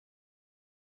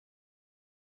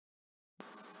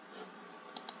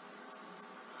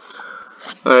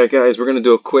Alright guys, we're going to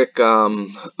do a quick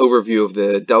overview of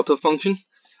the delta function.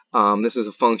 This is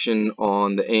a function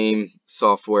on the AiM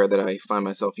software that I find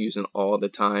myself using all the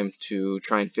time to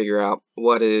try and figure out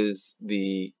what is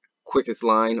the quickest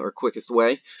line or quickest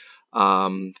way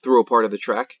through a part of the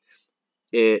track.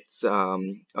 It's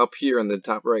up here in the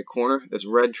top right corner, this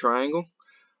red triangle.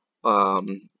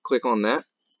 Click on that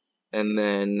and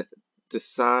then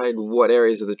decide what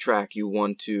areas of the track you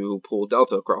want to pull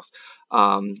delta across.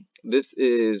 This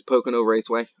is Pocono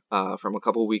Raceway from a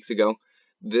couple weeks ago.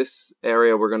 This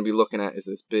area we're going to be looking at is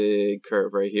this big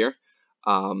curve right here.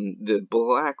 The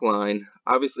black line,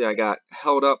 obviously I got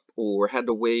held up or had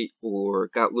to wait or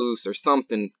got loose or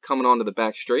something coming onto the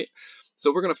back straight.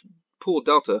 So we're going to pull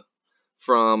delta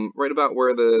from right about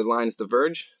where the lines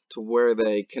diverge to where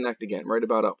they connect again, right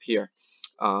about up here.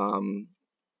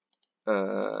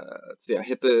 Let's see, I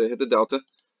hit the delta,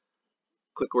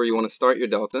 click where you want to start your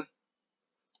delta,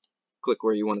 click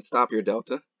where you want to stop your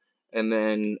delta, and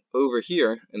then over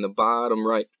here in the bottom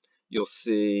right you'll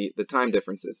see the time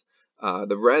differences.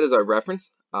 The red is our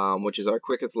reference, which is our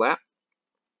quickest lap,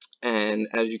 and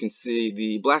as you can see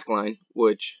the black line,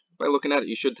 which by looking at it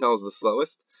you should tell is the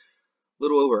slowest, a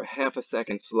little over half a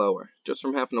second slower, just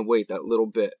from having to wait that little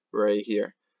bit right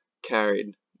here, carried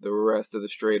the rest of the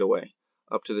straightaway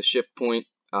up to the shift point.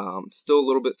 Still a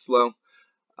little bit slow,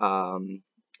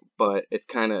 but it's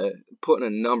kind of putting a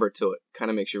number to it. Kind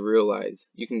of makes you realize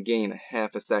you can gain a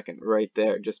half a second right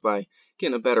there just by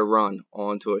getting a better run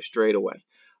onto a straightaway.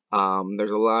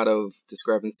 There's a lot of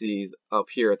discrepancies up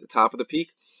here at the top of the peak.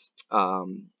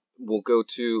 We'll go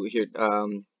to here.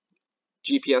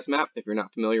 GPS map, if you're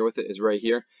not familiar with it, is right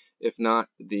here. If not,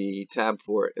 the tab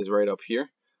for it is right up here.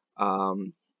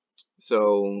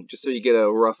 So just so you get a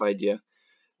rough idea,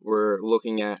 we're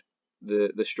looking at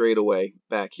the straightaway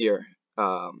back here.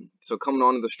 So coming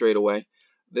onto the straightaway,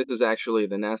 this is actually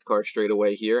the NASCAR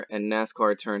straightaway here and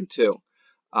NASCAR turn 2.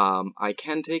 I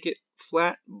can take it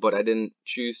flat, but I didn't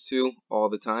choose to all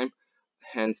the time,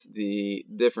 hence the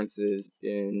differences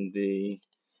in the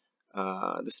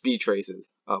speed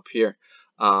traces up here.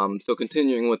 So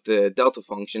continuing with the delta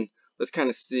function, let's kind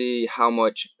of see how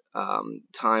much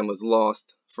time was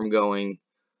lost from going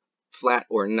flat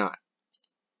or not.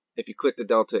 If you click the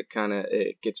delta,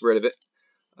 it gets rid of it.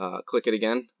 Click it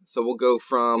again. So we'll go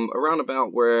from around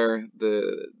about where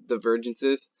the divergence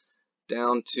is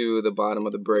down to the bottom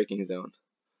of the braking zone.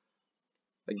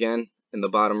 Again, in the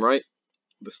bottom right,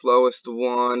 the slowest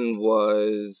one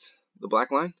was the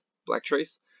black line, black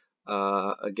trace.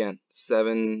 Again,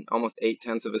 almost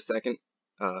 8/10 of a second.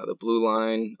 The blue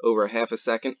line over a half a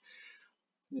second,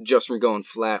 just from going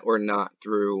flat or not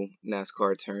through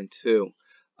NASCAR turn 2.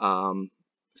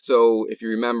 So if you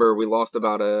remember, we lost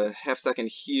about a half second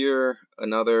here,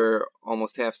 another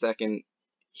almost half second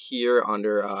here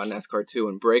under NASCAR 2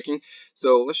 and braking.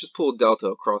 So let's just pull delta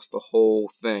across the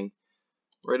whole thing,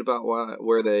 right about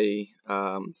where they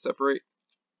separate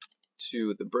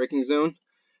to the braking zone.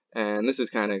 And this is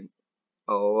kind of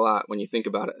a lot when you think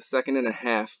about it. 1.5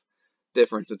 seconds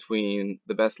difference between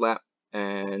the best lap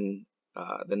and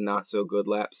the not so good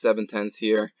lap. 7/10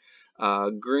 here.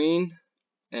 Green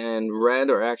and red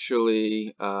are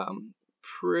actually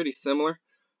pretty similar.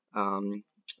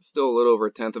 Still a little over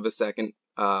 1/10 of a second.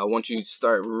 Once you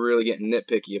start really getting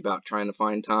nitpicky about trying to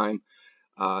find time,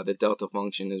 the delta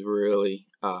function is really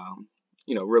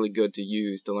really good to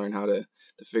use to learn how to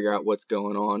figure out what's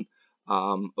going on.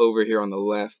 Over here on the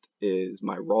left is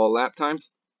my raw lap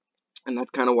times, and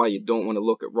that's kind of why you don't want to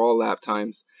look at raw lap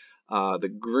times. The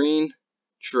green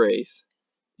trace,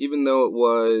 even though it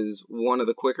was one of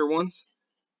the quicker ones,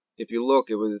 if you look,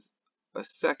 it was a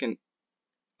second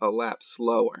a lap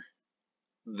slower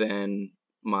than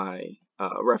my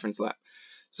reference lap.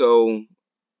 So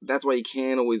that's why you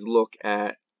can't always look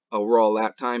at a raw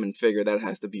lap time and figure that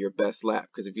has to be your best lap,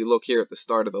 because if you look here at the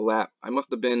start of the lap, I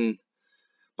must have been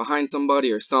behind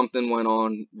somebody or something went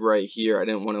on right here. I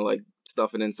didn't want to like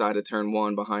stuff it inside of turn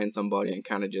 1 behind somebody and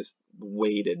kind of just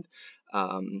waited.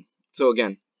 So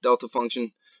again, delta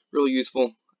function, really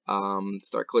useful.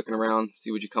 Start clicking around,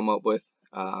 see what you come up with.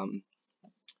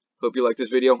 Hope you like this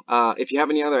video. If you have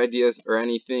any other ideas or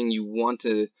anything you want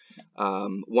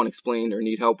explained or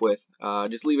need help with,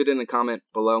 just leave it in a comment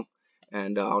below,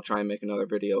 and I'll try and make another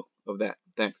video of that.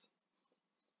 Thanks.